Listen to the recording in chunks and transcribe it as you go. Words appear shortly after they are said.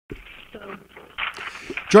So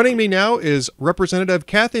Joining me now is Representative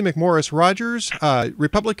Cathy McMorris Rodgers,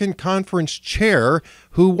 Republican Conference Chair,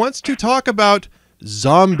 who wants to talk about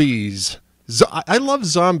zombies. I love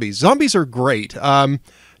zombies. Zombies are great.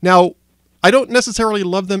 Now, I don't necessarily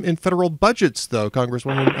love them in federal budgets, though,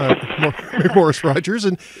 Congresswoman McMorris Rodgers.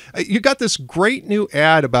 And you got this great new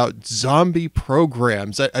ad about zombie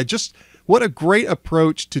programs. What a great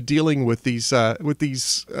approach to dealing with these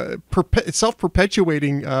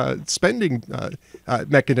self-perpetuating spending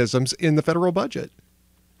mechanisms in the federal budget.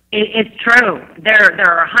 it's true. There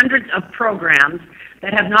are hundreds of programs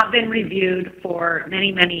that have not been reviewed for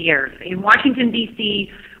many, many years. In Washington,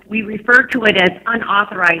 D.C., we refer to it as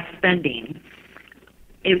unauthorized spending.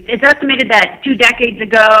 It's estimated that 2 decades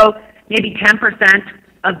ago, maybe 10%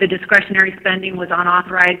 of the discretionary spending was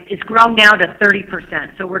unauthorized. It's grown now to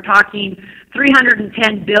 30%. So we're talking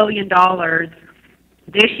 $310 billion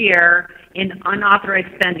this year in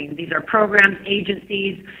unauthorized spending. These are programs,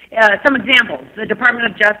 agencies. Some examples: the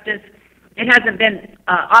Department of Justice, it hasn't been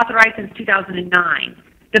authorized since 2009.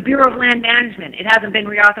 The Bureau of Land Management, it hasn't been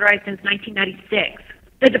reauthorized since 1996.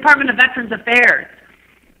 The Department of Veterans Affairs,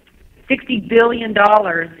 $60 billion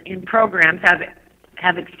in programs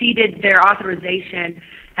have exceeded their authorization,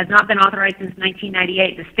 has not been authorized since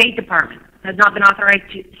 1998. The State Department has not been authorized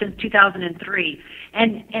since 2003.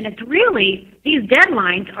 And it's really, these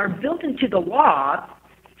deadlines are built into the law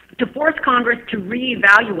to force Congress to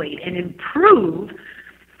reevaluate and approve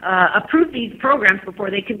these programs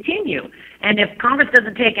before they continue. And if Congress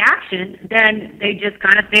doesn't take action, then they just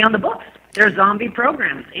kind of stay on the books. They're zombie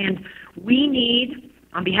programs. And we need,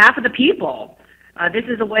 on behalf of the people, this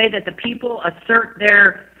is a way that the people assert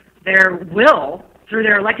their will through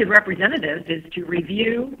their elected representatives, is to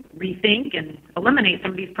review, rethink, and eliminate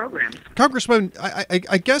some of these programs. Congressman,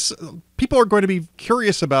 I guess people are going to be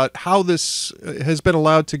curious about how this has been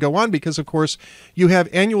allowed to go on because, of course, you have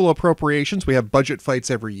annual appropriations. We have budget fights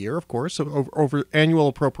every year, of course, over annual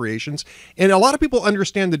appropriations. And a lot of people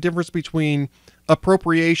understand the difference between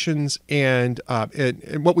appropriations and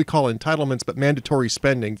what we call entitlements, but mandatory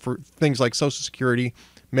spending for things like Social Security,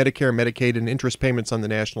 Medicare, Medicaid, and interest payments on the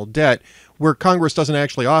national debt, where Congress doesn't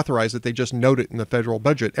actually authorize it, they just note it in the federal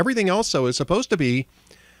budget. Everything else, though, is supposed to be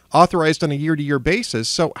authorized on a year-to-year basis.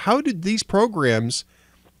 So how did these programs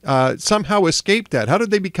somehow escape that? How did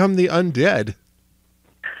they become the undead?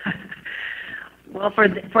 Well, for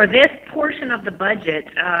this portion of the budget,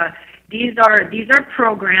 these are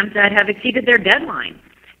programs that have exceeded their deadline,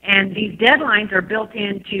 and these deadlines are built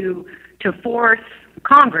in to force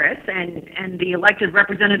Congress and the elected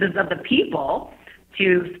representatives of the people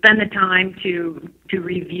to spend the time to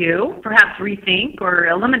review, perhaps rethink, or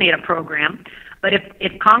eliminate a program. But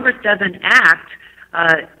if Congress doesn't act,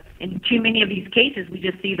 in too many of these cases, we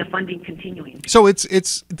just see the funding continuing. So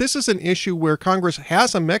this is an issue where Congress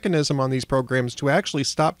has a mechanism on these programs to actually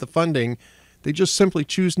stop the funding. They just simply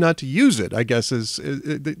choose not to use it, I guess,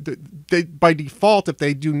 by default. If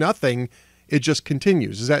they do nothing, it just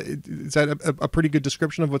continues. Is that a pretty good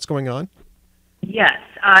description of what's going on? Yes,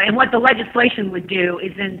 and what the legislation would do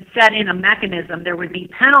is then set in a mechanism. There would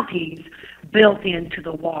be penalties built into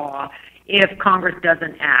the law if Congress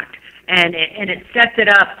doesn't act, and it sets it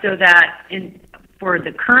up so that for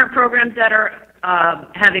the current programs that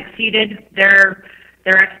have exceeded their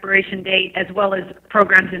expiration date, as well as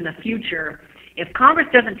programs in the future, if Congress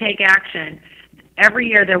doesn't take action, every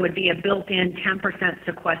year there would be a built-in 10%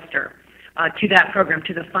 sequester to that program,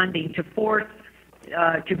 to the funding, to force,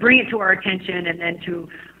 to bring it to our attention, and then to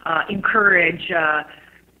encourage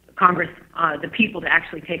Congress, the people, to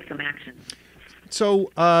actually take some action. So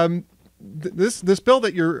this bill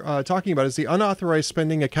that you're talking about is the Unauthorized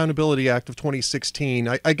Spending Accountability Act of 2016.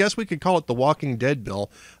 I guess we could call it the Walking Dead bill,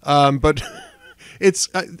 but it's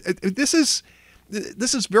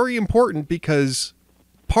this is very important because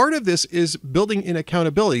part of this is building in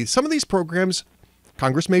accountability. Some of these programs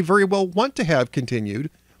Congress may very well want to have continued,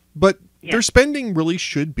 but their spending really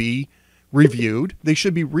should be reviewed. They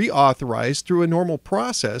should be reauthorized through a normal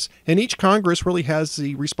process, and each Congress really has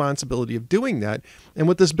the responsibility of doing that. And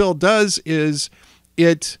what this bill does is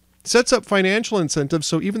it sets up financial incentives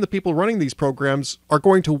so even the people running these programs are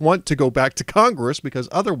going to want to go back to Congress, because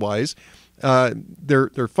otherwise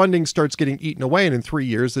their funding starts getting eaten away, and in 3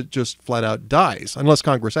 years it just flat out dies unless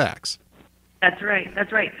Congress acts. That's right.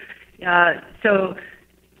 That's right. So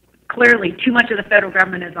clearly, too much of the federal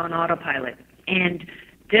government is on autopilot, and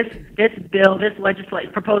this bill,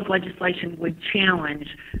 proposed legislation would challenge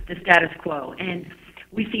the status quo. And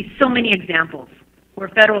we see so many examples where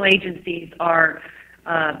federal agencies are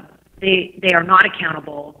they are not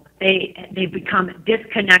accountable. they've become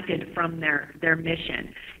disconnected from their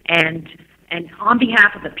mission. And on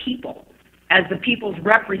behalf of the people, as the people's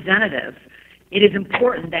representatives, it is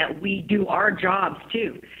important that we do our jobs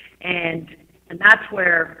too. And that's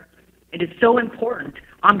where it is so important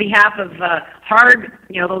on behalf of those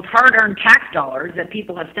hard-earned tax dollars that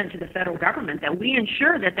people have sent to the federal government, that we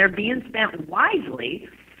ensure that they're being spent wisely,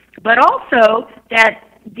 but also that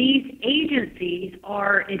these agencies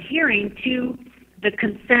are adhering to the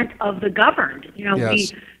consent of the governed.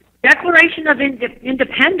 Yes. The Declaration of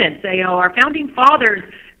Independence, our founding fathers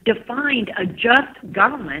defined a just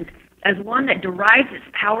government as one that derives its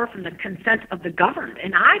power from the consent of the governed.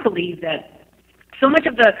 And I believe that so much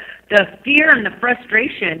of the fear and the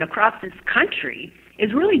frustration across this country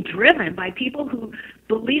is really driven by people who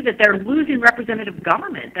believe that they're losing representative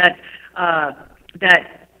government, that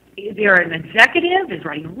they're an executive is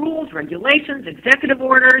writing rules, regulations, executive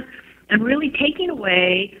orders, and really taking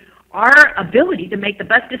away our ability to make the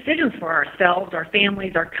best decisions for ourselves, our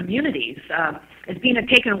families, our communities. It's being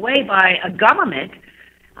taken away by a government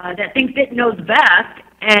that thinks it knows best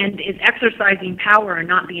and is exercising power and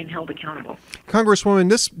not being held accountable. Congresswoman,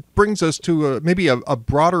 this brings us to maybe a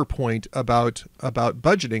broader point about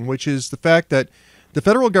budgeting, which is the fact that the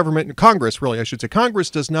federal government, Congress, really, I should say, Congress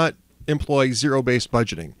does not employ zero-based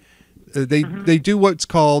budgeting. They do what's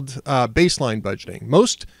called baseline budgeting.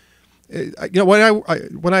 Most,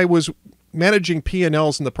 when I was managing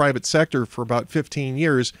P&Ls in the private sector for about 15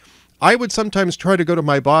 years, I would sometimes try to go to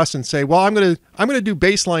my boss and say, well, I'm going to do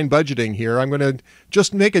baseline budgeting here. I'm going to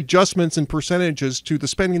just make adjustments and percentages to the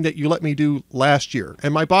spending that you let me do last year.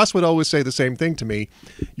 And my boss would always say the same thing to me.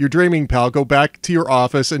 You're dreaming, pal. Go back to your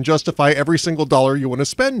office and justify every single dollar you want to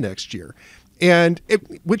spend next year.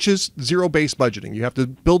 Which is zero-based budgeting. You have to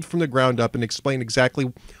build from the ground up and explain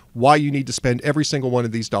exactly why you need to spend every single one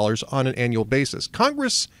of these dollars on an annual basis.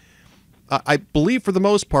 Congress, I believe for the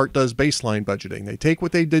most part, does baseline budgeting. They take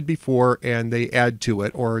what they did before and they add to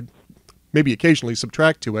it, or maybe occasionally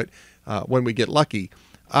subtract to it when we get lucky.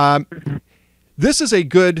 This is a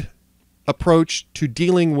good approach to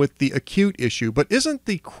dealing with the acute issue, but isn't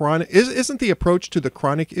the approach to the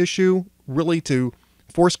chronic issue really to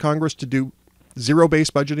force Congress to do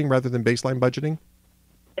zero-based budgeting rather than baseline budgeting?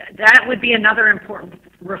 That would be another important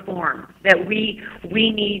reform that we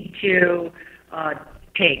need to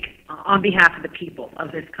take on behalf of the people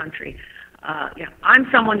of this country. I'm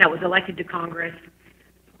someone that was elected to Congress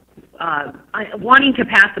wanting to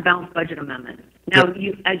pass the balanced budget amendment. Now,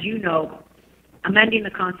 as you know, amending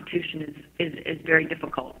the Constitution is very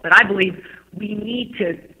difficult, but I believe we need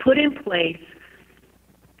to put in place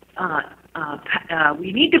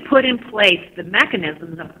the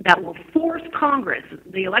mechanisms that will force Congress,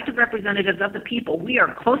 the elected representatives of the people. We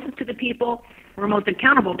are closest to the people. We're most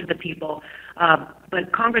accountable to the people.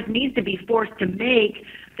 But Congress needs to be forced to make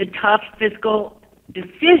the tough fiscal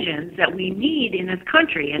decisions that we need in this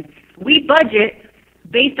country. And we budget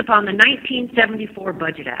based upon the 1974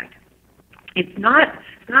 Budget Act. This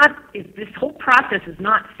whole process is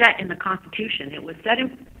not set in the Constitution. It was set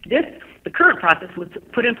in the current process was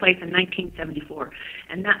put in place in 1974.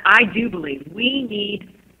 And that, I do believe we need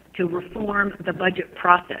to reform the budget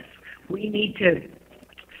process. We need to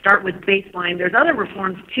start with baseline. There's other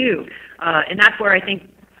reforms too, and that's where I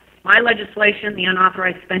think my legislation, the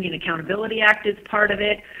Unauthorized Spending Accountability Act, is part of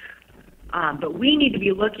it. But we need to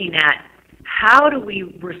be looking at how do we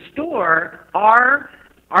restore our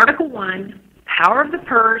Article I, power of the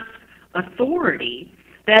purse, authority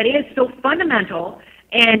that is so fundamental,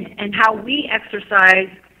 and how we exercise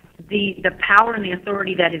the power and the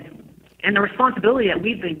authority that is, and the responsibility that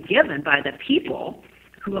we've been given by the people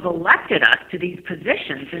who have elected us to these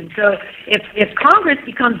positions. And so if Congress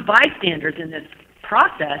becomes bystanders in this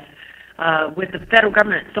process, with the federal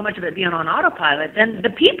government, so much of it being on autopilot, then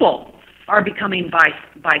the people are becoming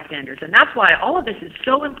bystanders. And that's why all of this is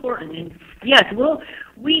so important. And yes, we'll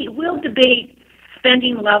debate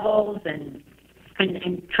spending levels and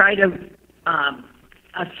try to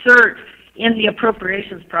assert in the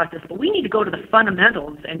appropriations process, but we need to go to the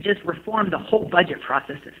fundamentals and just reform the whole budget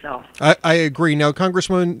process itself. I agree. Now,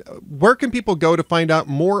 Congresswoman, where can people go to find out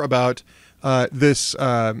more about this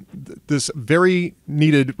very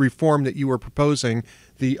needed reform that you were proposing,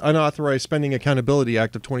 the Unauthorized Spending Accountability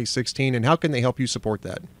Act of 2016, and how can they help you support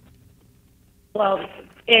that? Well,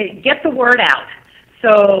 get the word out.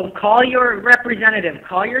 So call your representative,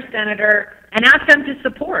 call your senator, and ask them to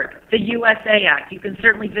support the USA Act. You can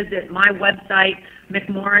certainly visit my website,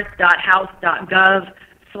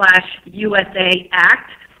 mcmorris.house.gov/USA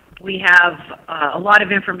Act. We have a lot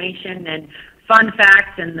of information and fun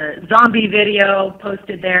facts and the zombie video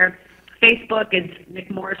posted there. Facebook, it's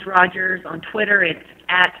McMorris Rodgers. On Twitter, it's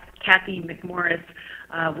at Cathy McMorris.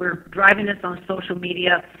 We're driving this on social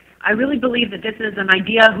media. I really believe that this is an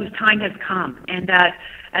idea whose time has come, and that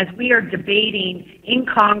as we are debating in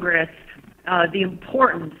Congress the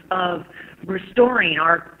importance of restoring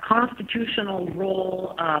our constitutional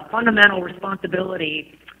role, fundamental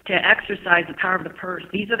responsibility to exercise the power of the purse,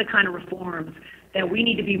 these are the kind of reforms that we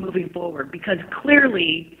need to be moving forward, because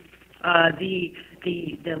clearly the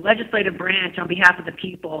legislative branch on behalf of the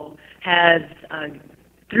people has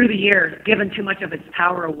through the years given too much of its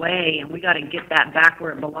power away, and we got to get that back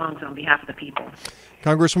where it belongs on behalf of the people.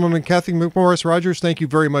 Congresswoman Cathy McMorris Rodgers, thank you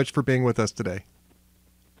very much for being with us today.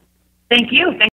 Thank you.